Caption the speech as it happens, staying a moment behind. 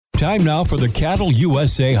Time now for the Cattle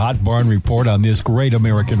USA Hot Barn Report on this great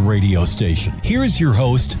American radio station. Here's your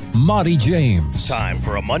host, Monty James. Time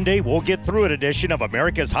for a Monday, we'll get through it edition of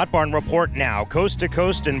America's Hot Barn Report now, coast to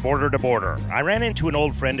coast and border to border. I ran into an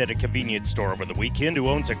old friend at a convenience store over the weekend who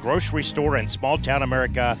owns a grocery store in small town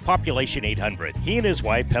America, population 800. He and his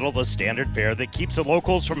wife peddle the standard fare that keeps the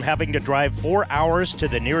locals from having to drive 4 hours to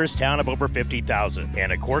the nearest town of over 50,000.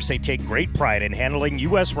 And of course, they take great pride in handling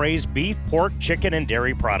U.S.-raised beef, pork, chicken, and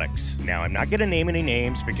dairy products. Now, I'm not going to name any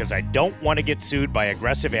names because I don't want to get sued by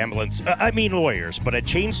aggressive lawyers, but a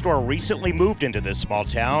chain store recently moved into this small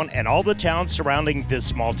town and all the towns surrounding this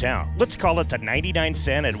small town. Let's call it the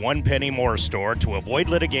 99-cent and 1 penny more store to avoid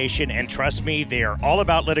litigation, and trust me, they are all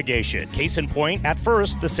about litigation. Case in point, at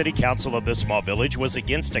first, the city council of this small village was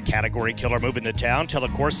against a category killer moving to town till,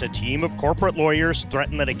 of course, a team of corporate lawyers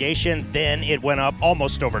threatened litigation. Then it went up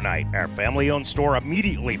almost overnight. Our family-owned store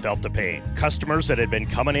immediately felt the pain. Customers that had been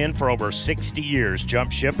coming in for over 60 years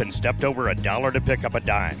jumped ship and stepped over $1 to pick up a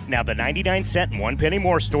dime. Now, the 99-cent and 1 penny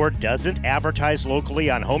more store doesn't advertise locally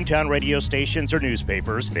on hometown radio stations or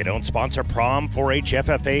newspapers. They don't sponsor prom, 4-H,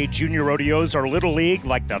 FFA, junior rodeos, or Little League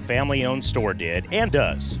like the family-owned store did and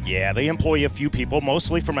does. Yeah, they employ a few people,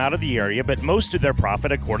 mostly from out of the area, but most of their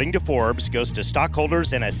profit, according to Forbes, goes to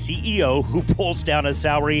stockholders and a CEO who pulls down a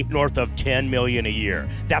salary north of $10 million a year.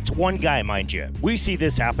 That's one guy, mind you. We see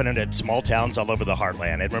this happening at small towns all over the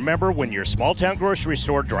heartland. And remember, when your small town grocery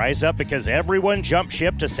store dries up because everyone jumped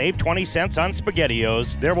ship to save 20 cents on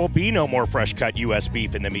SpaghettiOs, there will be no more fresh-cut U.S.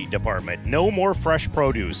 beef in the meat department, no more fresh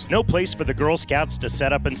produce, no place for the Girl Scouts to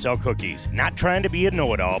set up and sell cookies. Not trying to be a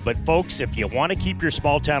know-it-all, but folks, if you want to keep your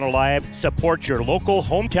small town alive, support your local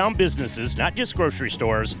hometown businesses, not just grocery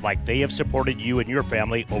stores, like they have supported you and your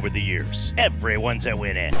family over the years. Everyone's a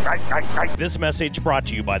winner. This message brought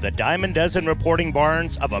to you by the Diamond Dozen Reporting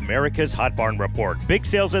Barns of America's Hot Barn Report. Big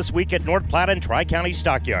sales this week at North Platte and Tri-County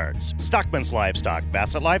Stockyards, Stockman's Livestock,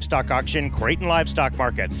 Bassett Livestock Auction, Creighton Livestock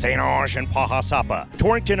Market, St. Ange and Pahasapa,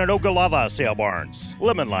 Torrington and Ogallala Sale Barns,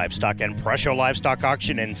 Lemon Livestock and Presho Livestock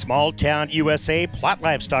Auction in Small Town, USA, Platte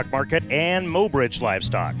Livestock Market, and Mobridge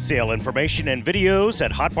Livestock. Sale information and videos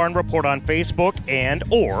at Hot Barn Report on Facebook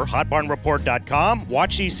or hotbarnreport.com.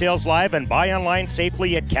 Watch these sales live and buy online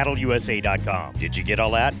safely at cattleusa.com. Did you get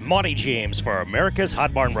all that? Monty James for America's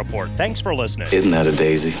Hot Barn Report. Thanks for listening. Isn't that a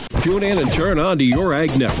daisy? Tune in and turn on to Your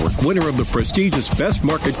Ag Network, winner of the prestigious Best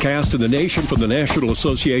Market Cast in the nation from the National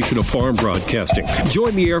Association of Farm Broadcasting.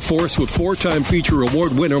 Join the Air Force with 4-time feature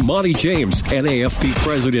award winner Monty James, NAFB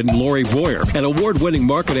President Lori Boyer, and award-winning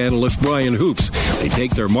market analyst Brian Hoops. They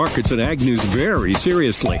take their markets and ag news very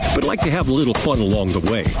seriously, but like to have a little fun along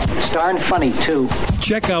the way. It's darn funny, too.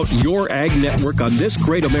 Check out Your Ag Network on this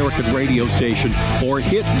great American radio station or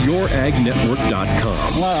hit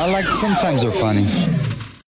youragnetwork.com. Well, sometimes they're funny.